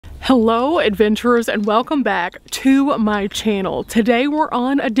Hello adventurers, and welcome back to my channel. Today we're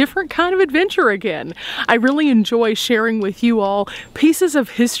on a different kind of adventure again. I really enjoy sharing with you all pieces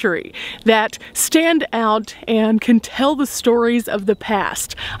of history that stand out and can tell the stories of the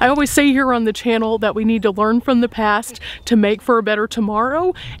past. I always say here on the channel that we need to learn from the past to make for a better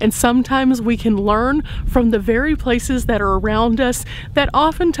tomorrow, and sometimes we can learn from the very places that are around us that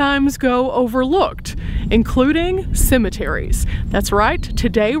oftentimes go overlooked, including cemeteries. That's right,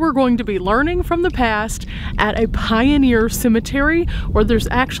 today we're going to be learning from the past at a pioneer cemetery where there's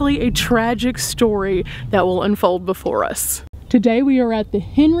actually a tragic story that will unfold before us. Today we are at the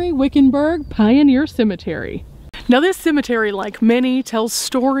Henry Wickenburg Pioneer Cemetery. Now this cemetery, like many, tells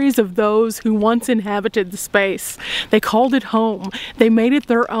stories of those who once inhabited the space. They called it home, they made it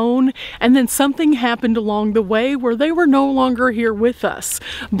their own, and then something happened along the way where they were no longer here with us.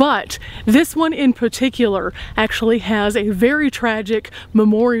 But this one in particular actually has a very tragic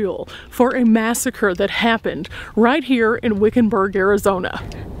memorial for a massacre that happened right here in Wickenburg, Arizona.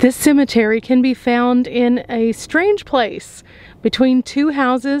 This cemetery can be found in a strange place. Between two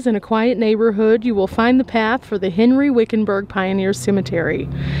houses in a quiet neighborhood, you will find the path for the Henry Wickenburg Pioneer Cemetery.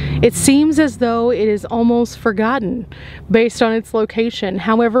 It seems as though it is almost forgotten based on its location.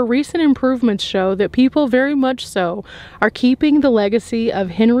 However, recent improvements show that people very much so are keeping the legacy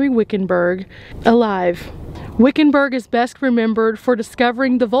of Henry Wickenburg alive. Wickenburg is best remembered for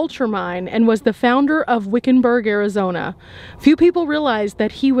discovering the Vulture Mine and was the founder of Wickenburg, Arizona. Few people realize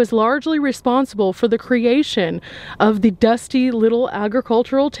that he was largely responsible for the creation of the dusty little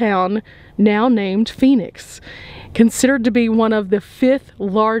agricultural town now named Phoenix, considered to be one of the 5th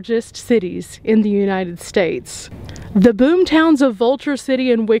largest cities in the United States. The boom towns of Vulture City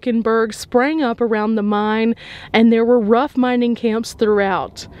and Wickenburg sprang up around the mine, and there were rough mining camps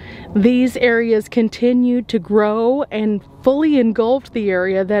throughout. These areas continued to grow and fully engulfed the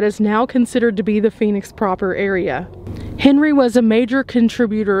area that is now considered to be the Phoenix proper area. Henry was a major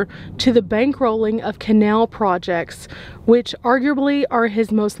contributor to the bankrolling of canal projects, which arguably are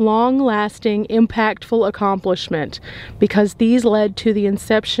his most long-lasting, impactful accomplishment, because these led to the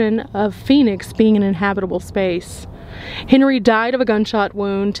inception of Phoenix being an inhabitable space. Henry died of a gunshot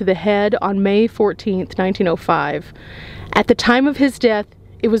wound to the head on May 14th, 1905. At the time of his death,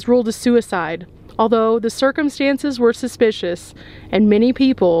 it was ruled a suicide, although the circumstances were suspicious, and many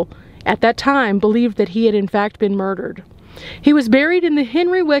people at that time believed that he had in fact been murdered. He was buried in the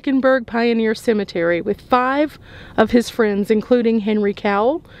Henry Wickenburg Pioneer Cemetery with 5 of his friends, including Henry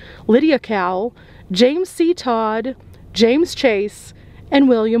Cowell, Lydia Cowell, James C. Todd, James Chase, and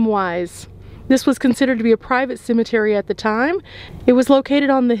William Wise. This was considered to be a private cemetery at the time. It was located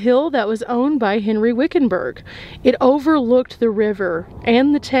on the hill that was owned by Henry Wickenburg. It overlooked the river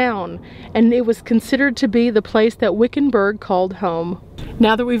and the town, and it was considered to be the place that Wickenburg called home.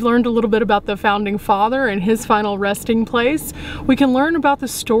 Now that we've learned a little bit about the founding father and his final resting place, we can learn about the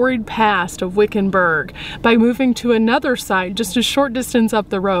storied past of Wickenburg by moving to another site just a short distance up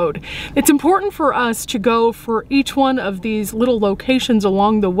the road. It's important for us to go for each one of these little locations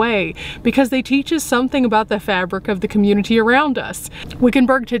along the way because they teach us something about the fabric of the community around us.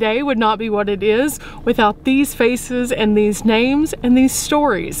 Wickenburg today would not be what it is without these faces and these names and these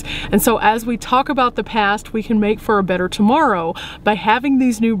stories. And so as we talk about the past, we can make for a better tomorrow by having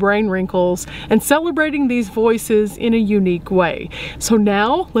these new brain wrinkles and celebrating these voices in a unique way. So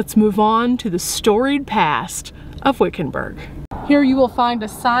now let's move on to the storied past of Wickenburg. Here you will find a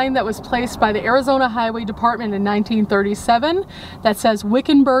sign that was placed by the Arizona Highway Department in 1937 that says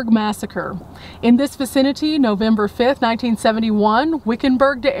Wickenburg Massacre. In this vicinity, November 5th, 1971,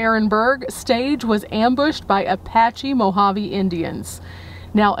 Wickenburg to Ehrenberg stage was ambushed by Apache Mojave Indians.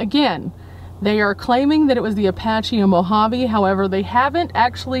 Now again, they are claiming that it was the Apache and Mojave. However, they haven't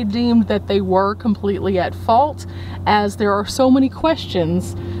actually deemed that they were completely at fault, as there are so many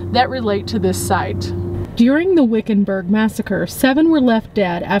questions that relate to this site. During the Wickenburg Massacre, 7 were left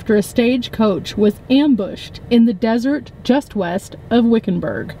dead after a stagecoach was ambushed in the desert just west of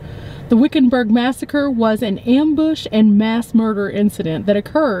Wickenburg. The Wickenburg Massacre was an ambush and mass murder incident that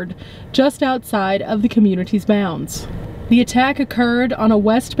occurred just outside of the community's bounds. The attack occurred on a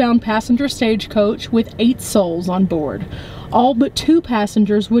westbound passenger stagecoach with 8 souls on board. All but 2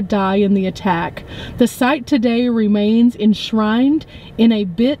 passengers would die in the attack. The site today remains enshrined in a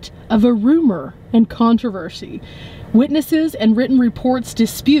bit of a rumor and controversy. Witnesses and written reports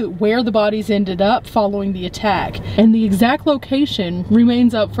dispute where the bodies ended up following the attack, and the exact location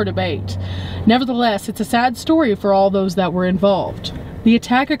remains up for debate. Nevertheless, it's a sad story for all those that were involved. The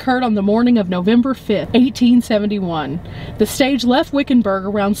attack occurred on the morning of November 5th, 1871. The stage left Wickenburg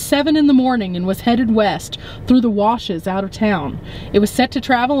around 7 in the morning and was headed west through the washes out of town. It was set to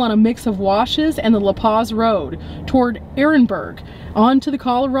travel on a mix of washes and the La Paz Road toward Ehrenberg onto the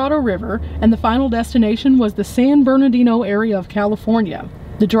Colorado River, and the final destination was the San Bernardino area of California.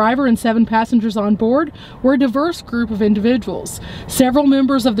 The driver and 7 passengers on board were a diverse group of individuals. Several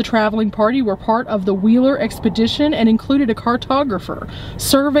members of the traveling party were part of the Wheeler expedition and included a cartographer,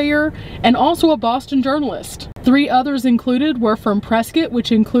 surveyor, and also a Boston journalist. 3 others included were from Prescott,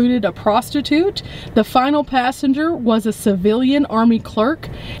 which included a prostitute. The final passenger was a civilian army clerk.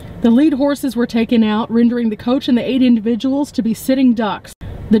 The lead horses were taken out, rendering the coach and the 8 individuals to be sitting ducks.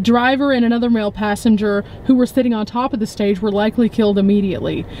 The driver and another male passenger who were sitting on top of the stage were likely killed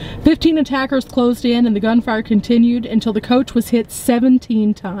immediately. 15 attackers closed in and the gunfire continued until the coach was hit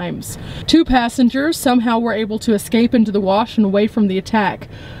 17 times. 2 passengers somehow were able to escape into the wash and away from the attack,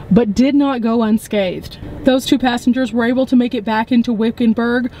 but did not go unscathed. Those 2 passengers were able to make it back into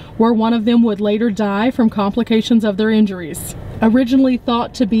Wickenburg, where one of them would later die from complications of their injuries. Originally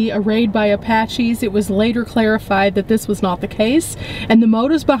thought to be a raid by Apaches, it was later clarified that this was not the case, and the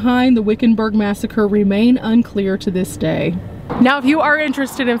motives behind the Wickenburg Massacre remain unclear to this day. Now, if you are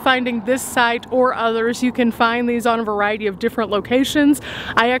interested in finding this site or others, you can find these on a variety of different locations.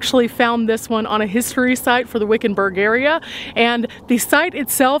 I actually found this one on a history site for the Wickenburg area, and the site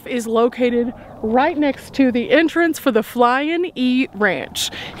itself is located right next to the entrance for the Flying E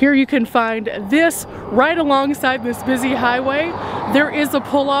Ranch. Here you can find this right alongside this busy highway. There is a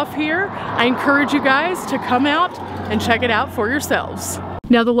pull-off here. I encourage you guys to come out and check it out for yourselves.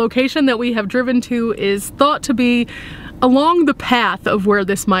 Now, the location that we have driven to is thought to be along the path of where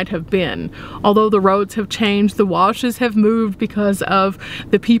this might have been. Although the roads have changed, the washes have moved because of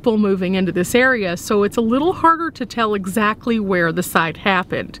the people moving into this area, so it's a little harder to tell exactly where the site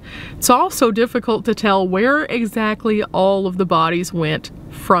happened. It's also difficult to tell where exactly all of the bodies went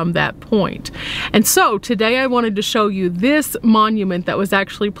from that point. And so today I wanted to show you this monument that was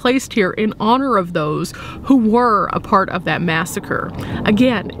actually placed here in honor of those who were a part of that massacre.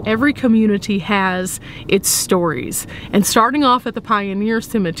 Again, every community has its stories, and starting off at the Pioneer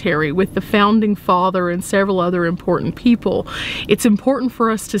Cemetery with the founding father and several other important people, it's important for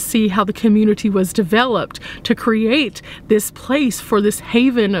us to see how the community was developed to create this place for this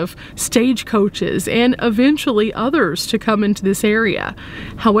haven of stagecoaches and eventually others to come into this area.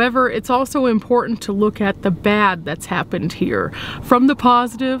 However, it's also important to look at the bad that's happened here. From the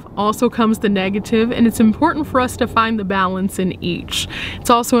positive also comes the negative, and it's important for us to find the balance in each. It's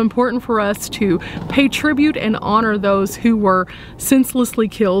also important for us to pay tribute and honor those who were senselessly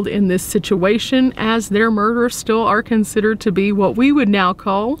killed in this situation, as their murders still are considered to be what we would now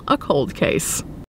call a cold case.